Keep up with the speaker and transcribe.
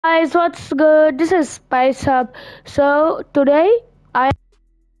Guys, what's good? This is Spice Hub. So today I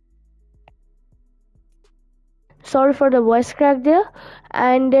sorry for the voice crack there.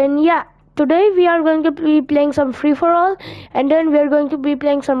 And then today we are going to be playing some free for all, and then we are going to be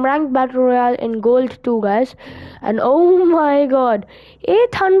playing some ranked battle royale in gold 2, guys. And oh my god,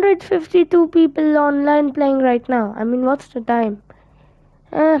 852 people online playing right now. I mean, what's the time?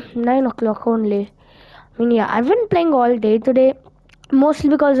 9 o'clock only. I mean, I've been playing all day today, mostly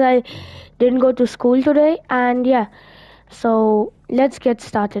because I didn't go to school today, and so let's get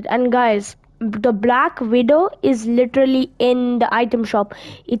started. And guys, the Black Widow is literally in the item shop.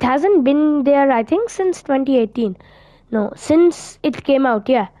 It hasn't been there, I think, since 2018. No, since it came out,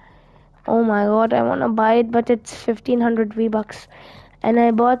 yeah. Oh my god, I wanna buy it, but it's 1500 V-Bucks. And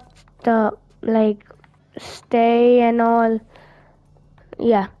I bought the, like, stay and all.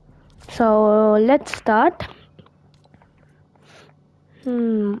 Yeah. So let's start.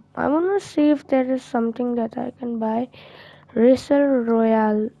 I wanna see if there is something that I can buy. Racer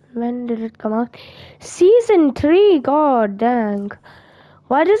Royale. When did it come out? Season 3. God dang.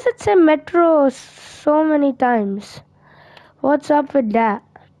 Why does it say Metro so many times? What's up with that?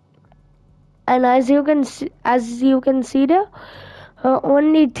 And as you can see there,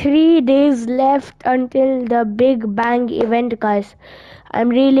 only 3 days left until the Big Bang event, guys. I'm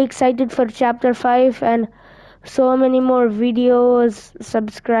really excited for Chapter 5 and so many more videos,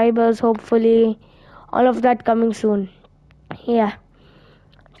 subscribers, hopefully. All of that coming soon. Yeah.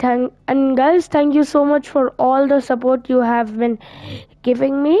 And guys, thank you so much for all the support you have been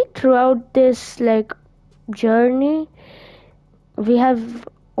giving me throughout this journey. We have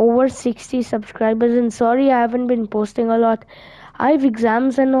over 60 subscribers, and sorry I haven't been posting a lot. I have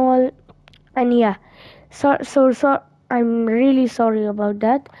exams and all, and so I'm really sorry about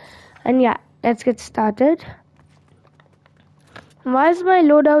that. And let's get started. Why is my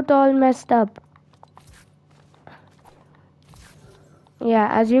loadout all messed up?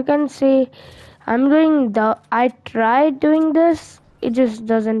 As you can see, I tried doing this, it just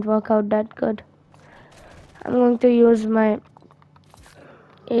doesn't work out that good. I'm going to use my,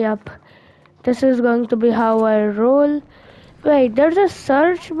 this is going to be how I roll. Wait, there's a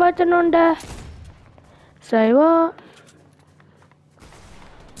search button on there. Say what?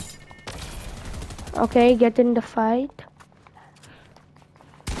 Okay, get in the fight.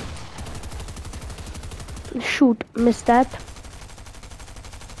 Shoot, missed that.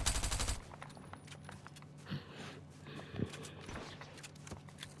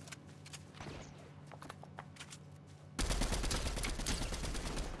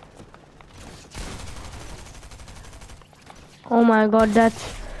 Oh my god,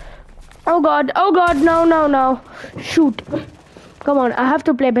 that's... Oh god, no. Shoot. Come on, I have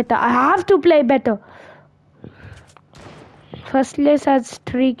to play better. First place has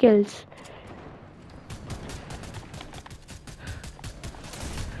 3 kills.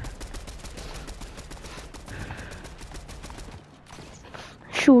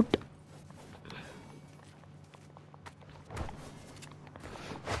 Shoot.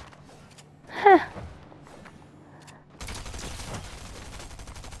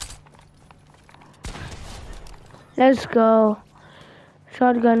 Let's go.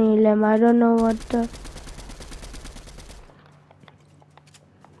 Shotgun elim. I don't know what the...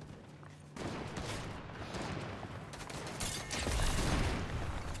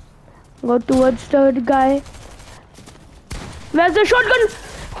 Go towards the guy. Where's the shotgun?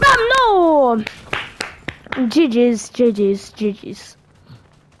 Bam! No! GG's.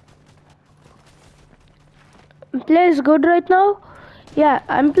 Play is good right now.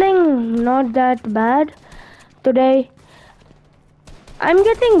 I'm playing not that bad today. I'm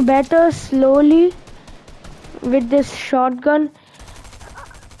getting better slowly with this shotgun.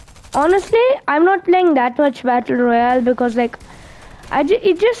 Honestly, I'm not playing that much battle royale because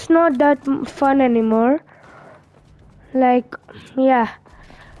it's just not that fun anymore. And I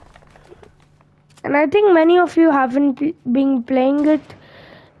think many of you haven't been playing it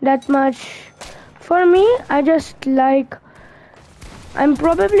that much. For me, I'm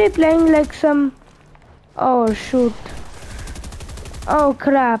probably playing some... Oh shoot. Oh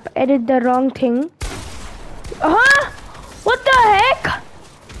crap, I did the wrong thing. Huh? What the heck?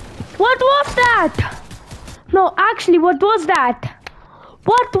 What was that? No, actually, what was that?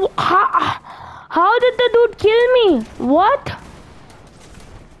 What? How did the dude kill me? What?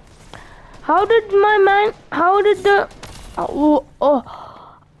 How did the...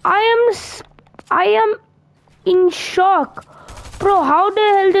 I am in shock. Bro, how the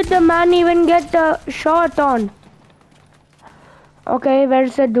hell did the man even get the shot on? Okay,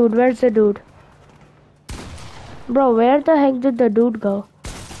 where's the dude? Bro, where the heck did the dude go?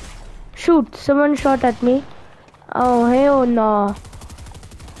 Shoot, someone shot at me. Oh, hell no.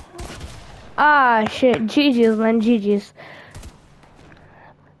 Ah, shit. GG's, man, GG's.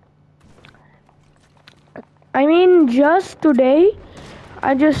 I mean, just today,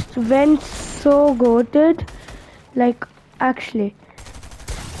 I just went so goated. Like, actually.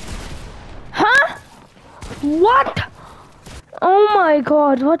 Huh? What? Oh my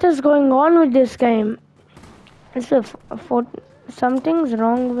god, what is going on with this game? It's something's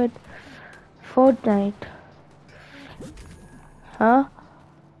wrong with Fortnite. Huh?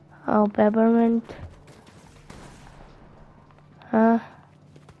 Oh, peppermint. Huh?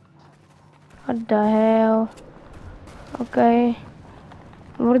 What the hell? Okay.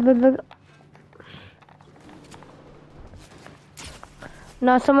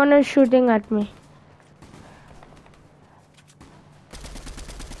 Now someone is shooting at me.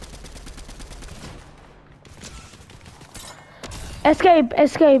 Escape,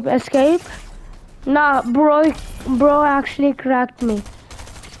 escape, escape. Nah, bro actually cracked me.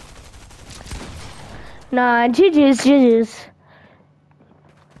 Nah, GG's, GG's.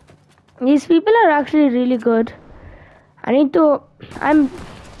 These people are actually really good.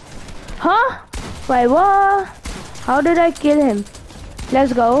 Huh? Wait, what? How did I kill him?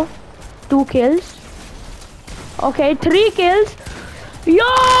 Let's go. 2 kills. Okay, 3 kills. Yo!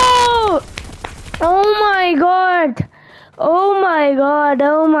 Oh my god. Oh my god,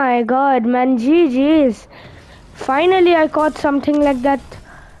 oh my god, man, GG's. Finally, I caught something like that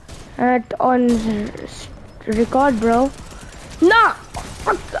on record, bro. Nah!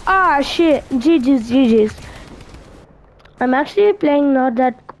 Ah, shit. GG's, GG's. I'm actually playing not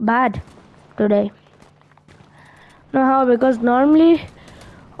that bad today. Know how? Because normally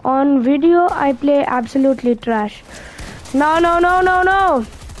on video, I play absolutely trash. No, no, no, no, no!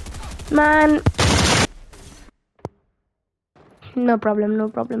 Man. No problem, no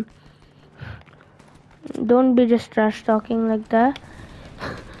problem. Don't be just trash talking like that.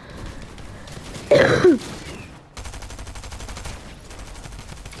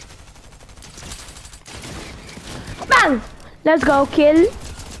 Bang! Let's go, kill.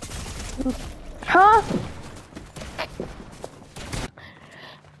 Huh?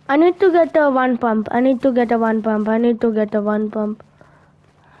 I need to get a 1 pump. I need to get a 1 pump. I need to get a 1 pump.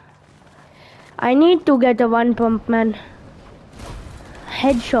 I need to get a 1 pump, man.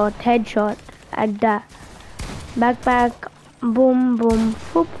 Headshot, headshot at that. Backpack, boom, boom,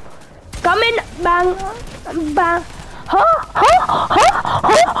 whoop. Come in, bang, bang. Huh?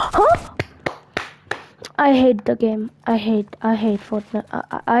 I hate the game. I hate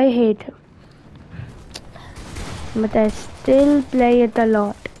Fortnite. I hate him. But I still play it a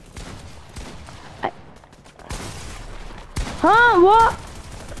lot. Huh? What?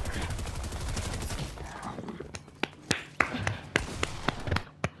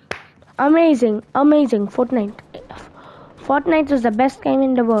 Amazing, amazing. Fortnite is the best game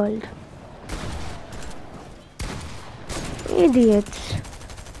in the world. Idiots.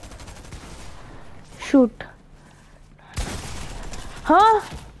 Shoot. Huh?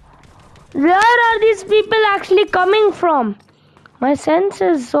 Where are these people actually coming from? My sense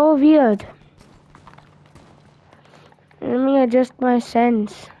is so weird. Let me adjust my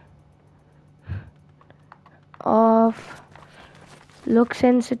sense of look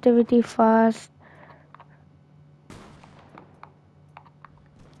sensitivity fast.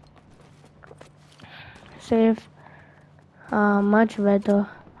 Safe. Much better.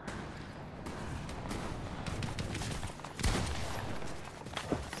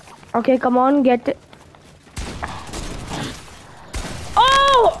 Okay, come on, get it.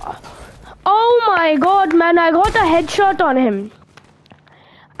 Oh! Oh my god, man, I got a headshot on him.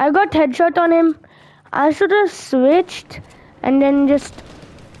 I should have switched and then just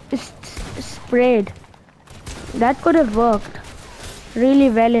sprayed. That could have worked really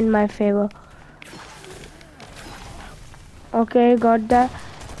well in my favor. Okay, got that.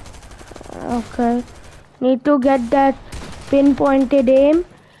 Okay. Need to get that pinpointed aim.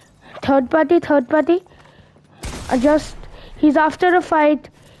 Third party. Adjust. He's after a fight.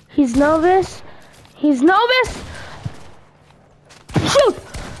 He's nervous. Shoot!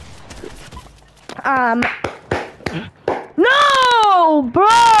 No!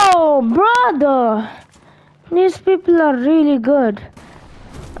 Brother! These people are really good.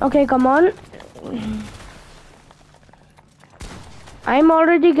 Okay, come on. I'm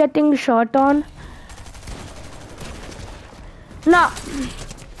already getting shot on. Nah.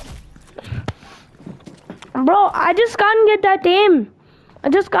 Bro, I just can't get that aim. I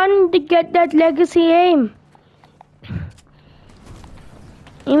just can't get that legacy aim.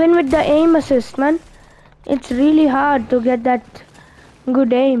 Even with the aim assist, man. It's really hard to get that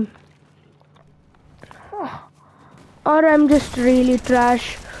good aim. Or I'm just really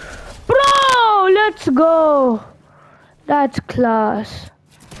trash. Bro, let's go. That's class.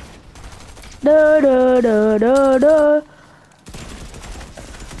 Da da da da da.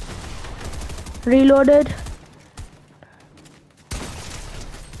 Reloaded.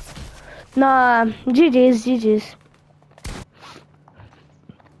 Nah, GG's, GG's.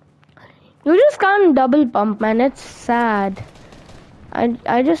 You just can't double pump, man. It's sad.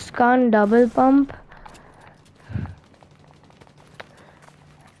 I just can't double pump.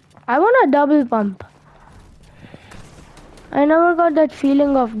 I want a double pump. I never got that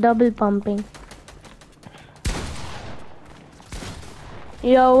feeling of double pumping.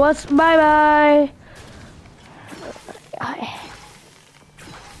 Yo, what's bye bye?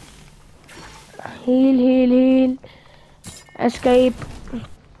 Heal, heal, heal. Escape.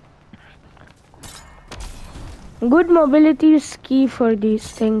 Good mobility is key for these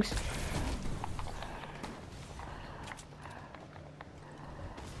things.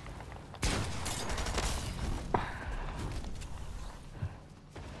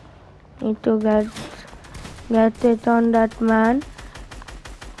 Need to get it on that man.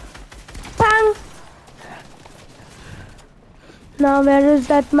 Bang! Now where is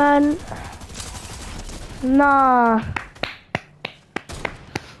that man? Nah.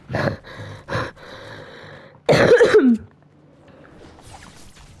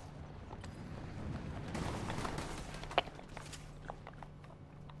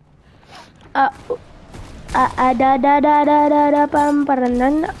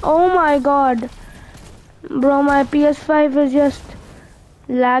 Oh my god. Bro, my PS5 is just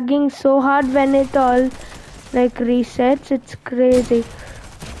lagging so hard when it all like resets. It's crazy.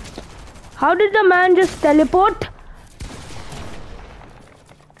 How did the man just teleport?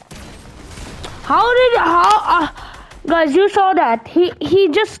 Guys, you saw that. He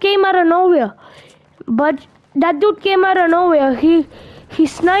just came out of nowhere. But that dude came out of nowhere. He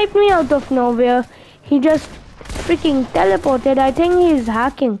sniped me out of nowhere. He just freaking teleported. I think he's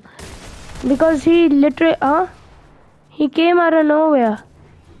hacking. Because he literally he came out of nowhere.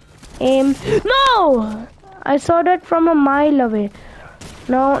 Aim. No! I saw that from a mile away.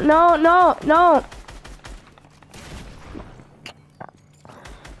 No, no, no, no.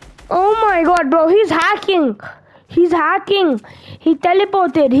 Oh my god, bro, he's hacking. He's hacking. He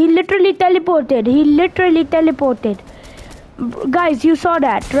teleported. He literally teleported. He literally teleported. Guys, you saw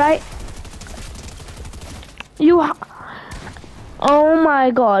that, right? Oh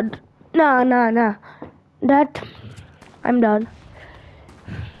my god. Nah. That... I'm done.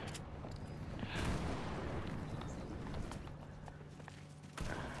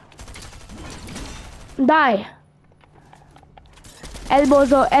 Die.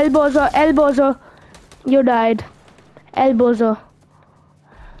 Elbozo. You died. Elbozo.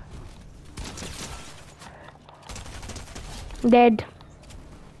 Dead.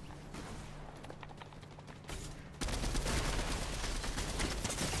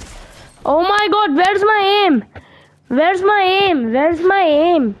 Oh my god, where's my aim? Where's my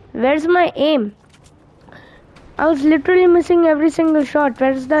aim? I was literally missing every single shot.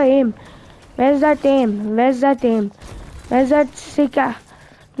 Where's the aim? Where's that aim? Where's that Sika?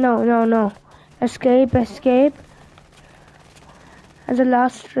 No. Escape. As a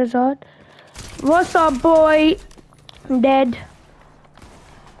last resort. What's up, boy? Dead.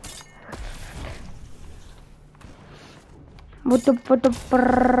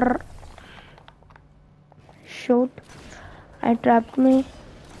 Shoot. I trapped me.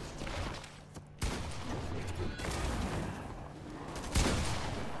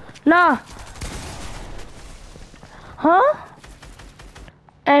 Nah. Huh?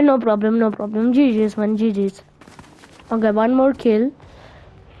 No problem. GG's, man. GG's. Okay, one more kill.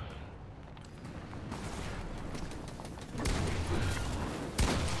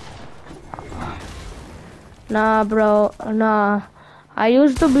 Nah, bro. Nah. I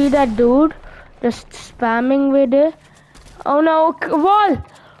used to be that dude. Just spamming with it. Oh no.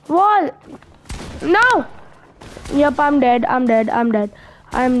 Wall. No. Yep, I'm dead.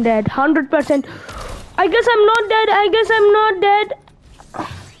 100%. I guess I'm not dead.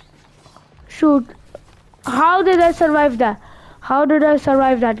 Shoot. How did I survive that?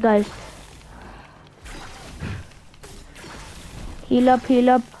 Guys? Heal up.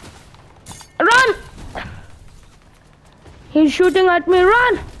 Run! He's shooting at me.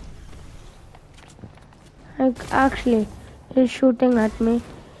 Run! Actually, he's shooting at me.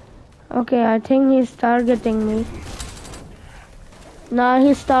 Okay, I think he's targeting me. Nah,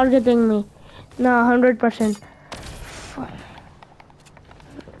 he's targeting me. Nah, 100%.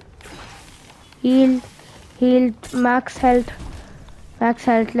 Heal, max health.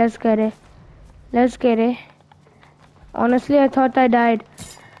 Let's get it. Honestly, I thought I died.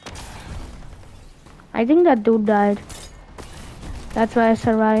 I think that dude died. That's why I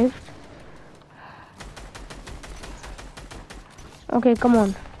survived. Okay, come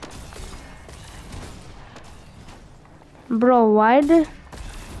on. Bro, why did...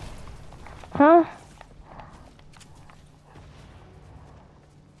 Huh?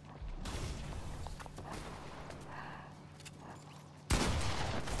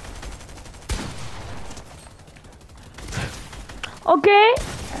 Okay.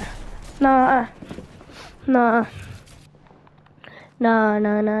 Nah. Nah. Nah,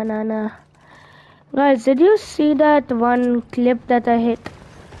 nah, nah, nah, nah. Guys, did you see that one clip that I hit?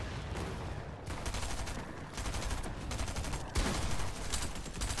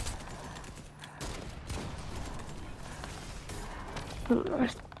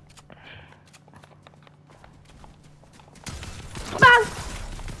 Bang!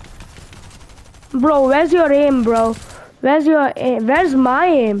 Bro, where's your aim, bro? Where's your aim? Where's my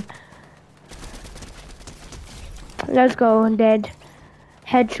aim? Let's go, dead.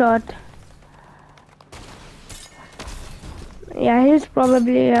 Headshot. Yeah, he's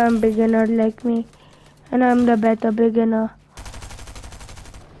probably a beginner like me. And I'm the better beginner.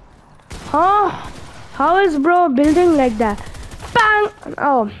 Huh? How is bro building like that? Bang!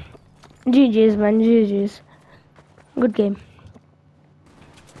 Oh. GG's, man. GG's. Good game.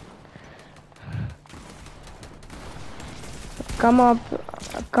 Come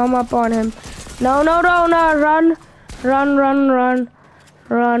up on him. No, no, no, no, run. Run, run, run.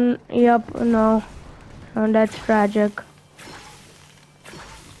 Run. Yep, no. No, that's tragic.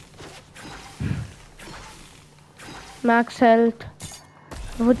 Max health.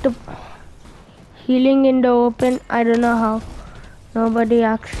 With the healing in the open, I don't know how. Nobody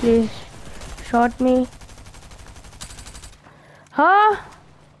actually shot me. Huh?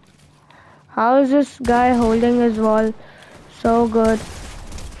 How is this guy holding his wall so good?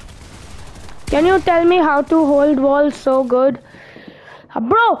 Can you tell me how to hold walls so good?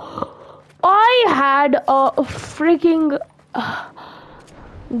 Bro, I had a freaking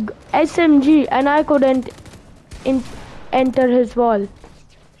SMG and I couldn't enter his wall.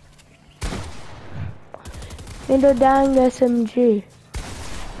 In the dang SMG.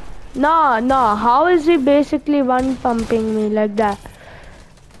 Nah, how is he basically one pumping me like that?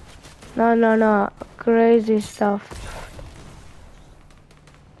 No, crazy stuff.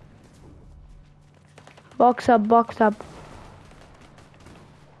 Box up, box up.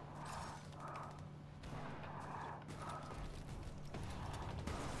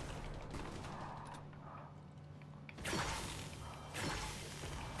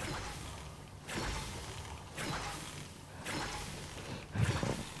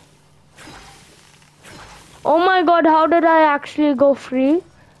 Oh my god, how did I actually go free?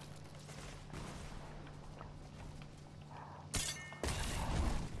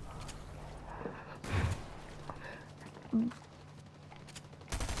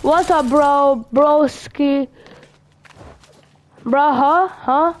 What's up, bro? Broski. Bro,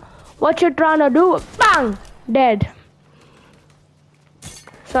 huh? What you trying to do? Bang! Dead.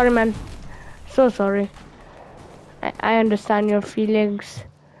 Sorry, man. So sorry. I understand your feelings.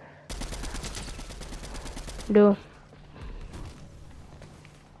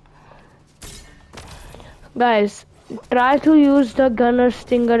 Guys, try to use the Gunner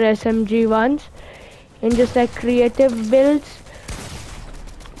Stinger SMG once in just like creative builds.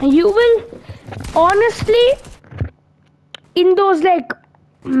 You will honestly in those like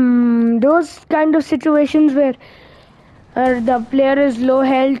those kind of situations where the player is low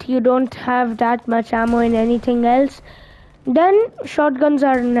health, you don't have that much ammo in anything else, then shotguns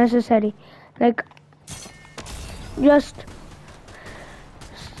are necessary. Like just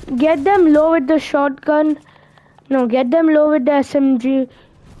get them low with the shotgun. No, get them low with the SMG.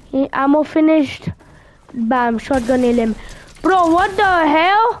 Ammo finished. Bam, shotgun kill him. Bro, what the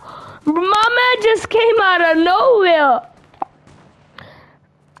hell? My man just came out of nowhere.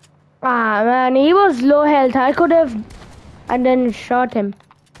 Ah, man, he was low health. I could have and then shot him.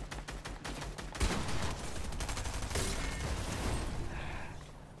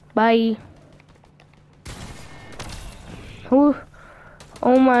 Bye. Who?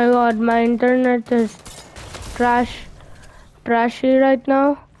 Oh my god, my internet is trashy right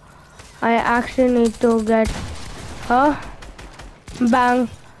now. I actually need to get bang.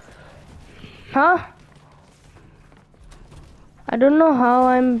 I don't know how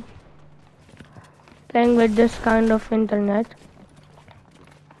I'm playing with this kind of internet.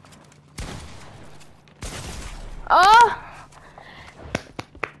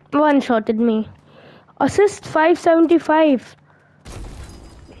 One-shotted me. Assist 575.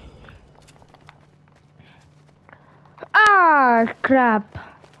 Ah, crap.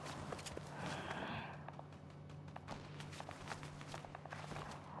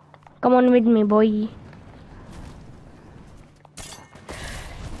 Come on with me, boy.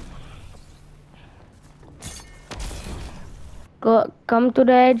 Come to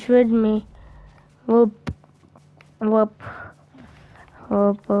the edge with me. Whoop, whoop,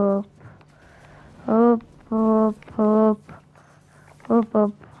 whoop, whoop, whoop, whoop, whoop, whoop,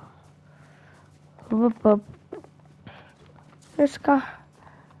 whoop, whoop, whoop. Let's go.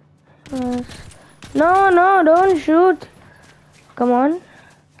 Yes. No, no, don't shoot. Come on.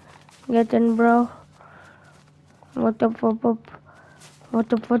 Get in, bro. What up, whoop, whoop.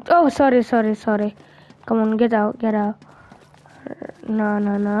 What up, what? Oh, sorry. Come on, get out.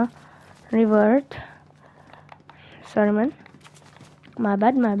 No. Revert. Sorry, man. My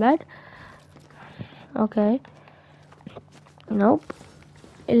bad. Okay. Nope.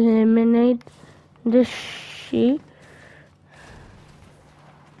 Eliminate this sheep.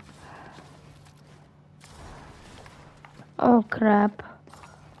 Oh, crap.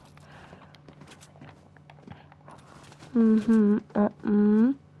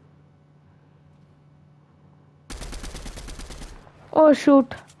 Oh,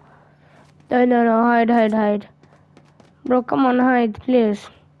 shoot. No. Hide. Bro, come on, hide, please.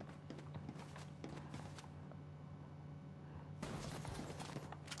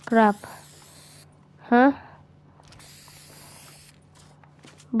 Crap. Huh?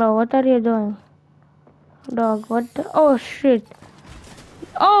 Bro, what are you doing? Dog, what the? Oh, shit.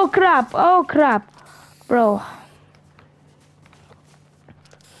 Oh, crap.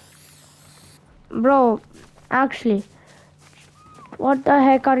 Bro, actually, what the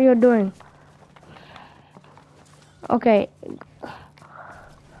heck are you doing? Okay.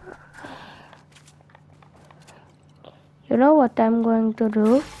 You know what I'm going to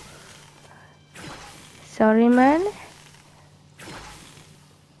do? Sorry, man.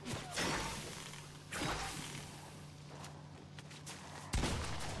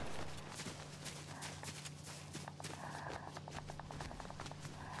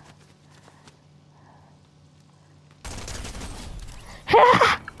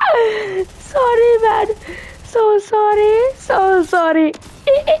 Sorry, man. So sorry.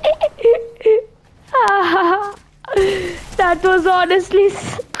 That was honestly...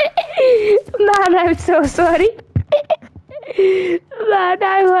 Man, I'm so sorry. Man,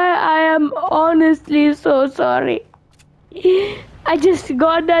 I am honestly so sorry. I just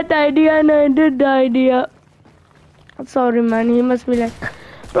got that idea and I did the idea. Sorry, man. He must be like,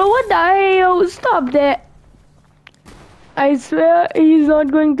 bro, what the hell? Stop there. I swear he's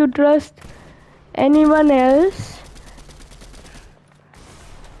not going to trust anyone else.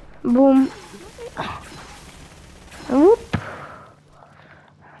 Boom. Whoop.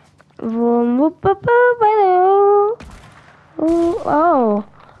 Boom. Whoop. Hello. Oh,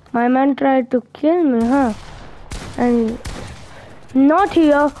 my man tried to kill me, huh? And not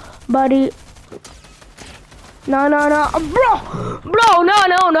here, buddy. No. Bro,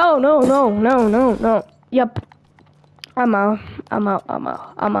 no. Yep. I'm out.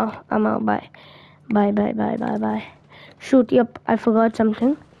 Bye. Shoot, yep, I forgot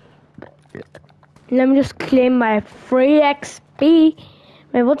something. Let me just claim my free XP.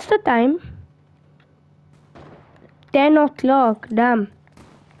 Wait, what's the time? 10 o'clock, damn.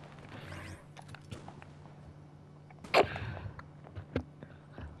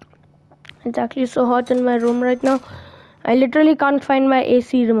 It's actually so hot in my room right now. I literally can't find my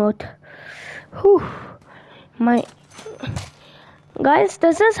AC remote. Whew. Guys,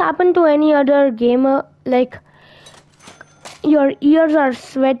 does this happen to any other gamer? Like, your ears are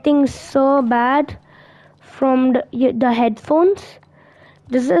sweating so bad from the headphones?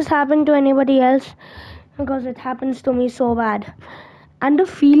 Does this happen to anybody else? Because it happens to me so bad. And the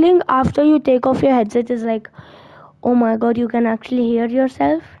feeling after you take off your headset is like, oh my god, you can actually hear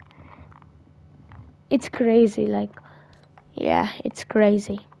yourself. It's crazy, like, yeah, it's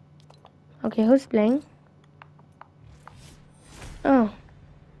crazy. Okay, who's playing? Oh,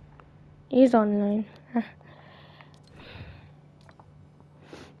 he's online.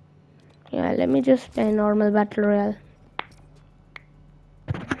 Yeah, let me just play normal battle royale.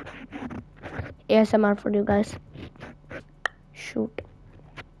 ASMR for you guys. Shoot.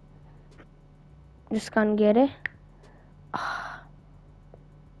 Just can't get it.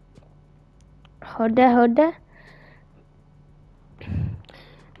 Heard that?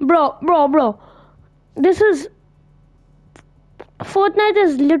 Bro. This is... Fortnite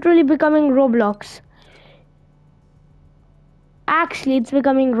is literally becoming Roblox. Actually, it's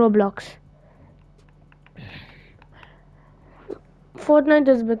becoming Roblox. Fortnite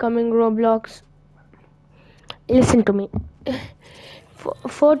is becoming Roblox. Listen to me.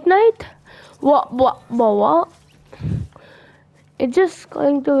 Fortnite? What? It's just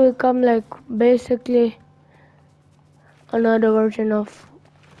going to become like basically another version of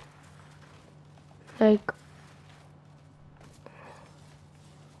like,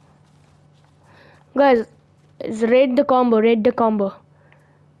 guys, rate the combo, rate the combo.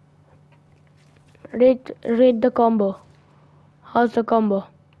 Rate the combo. How's the combo?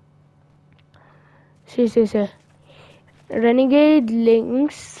 See. Renegade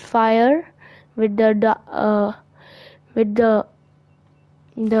links fire with the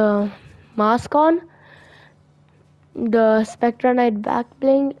mask on, the Spectra Knight back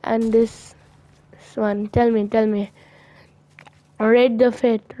bling, and this one. Tell me. Rate the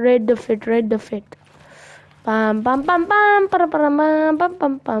fit. Pam pam pam pam pam pam pam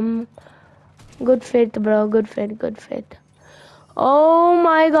pam pam. Good fit, bro. Good fit. Oh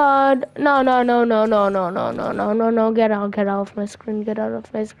my god. No. Get out of my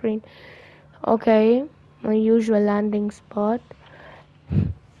screen. Okay. My usual landing spot.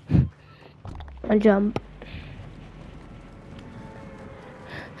 I'll jump.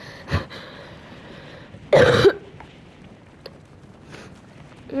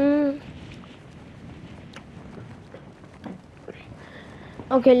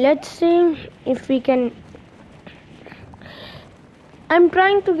 Okay, let's see if we can. I'm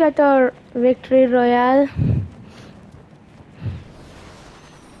trying to get our victory royale.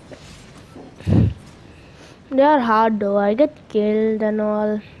 They are hard though. I get killed and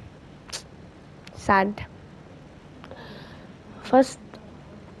all. Sad. First.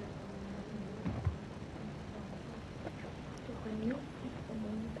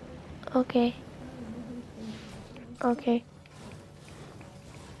 Okay.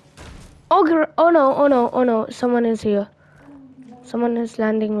 Oh no. Someone is here. Someone is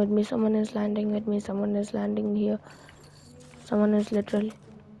landing with me. Someone is landing here. Someone is literally.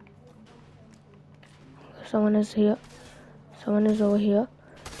 Someone is here. Someone is over here.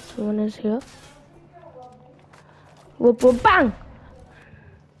 Someone is here. Whoop, bang!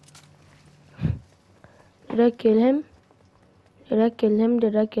 Did I kill him? Did I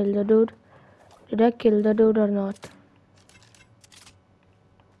kill the dude? Did I kill the dude or not?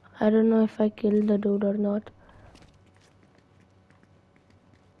 I don't know if I killed the dude or not.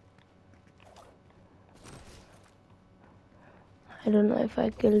 I don't know if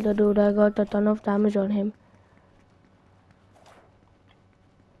I killed the dude. I got a ton of damage on him.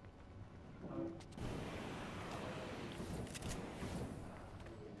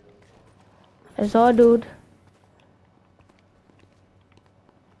 I saw a dude.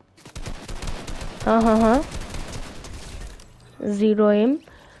 Zero aim.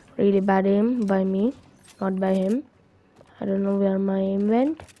 Really bad aim by me, not by him. I don't know where my aim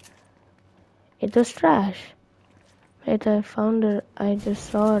went. It was trash. Wait, I found it. I just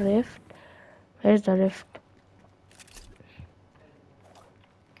saw a rift. Where's the rift?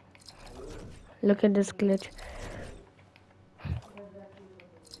 Look at this glitch.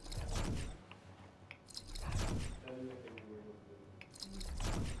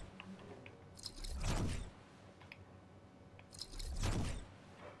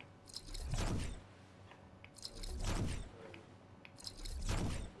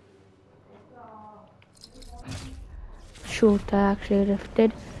 Shoot, I actually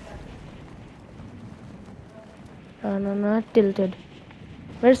rifted. No, tilted.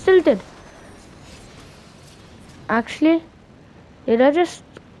 Where's tilted? Actually, did I just...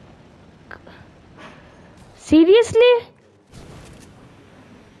 Seriously?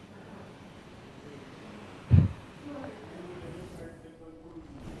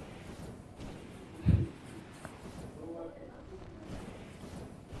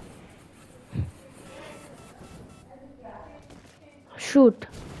 Shoot.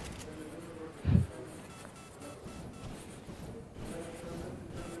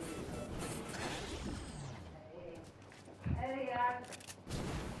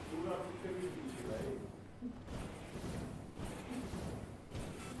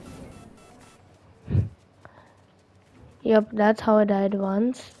 Yep, that's how I died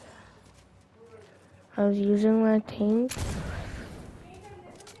once. I was using my thing.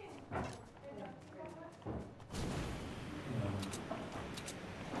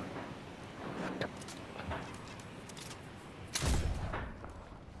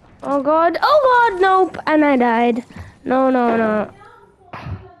 Oh god, nope, and I died. No.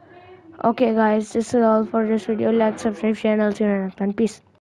 Okay guys, this is all for this video. Like, subscribe, share, and I'll see you in the next one. Peace.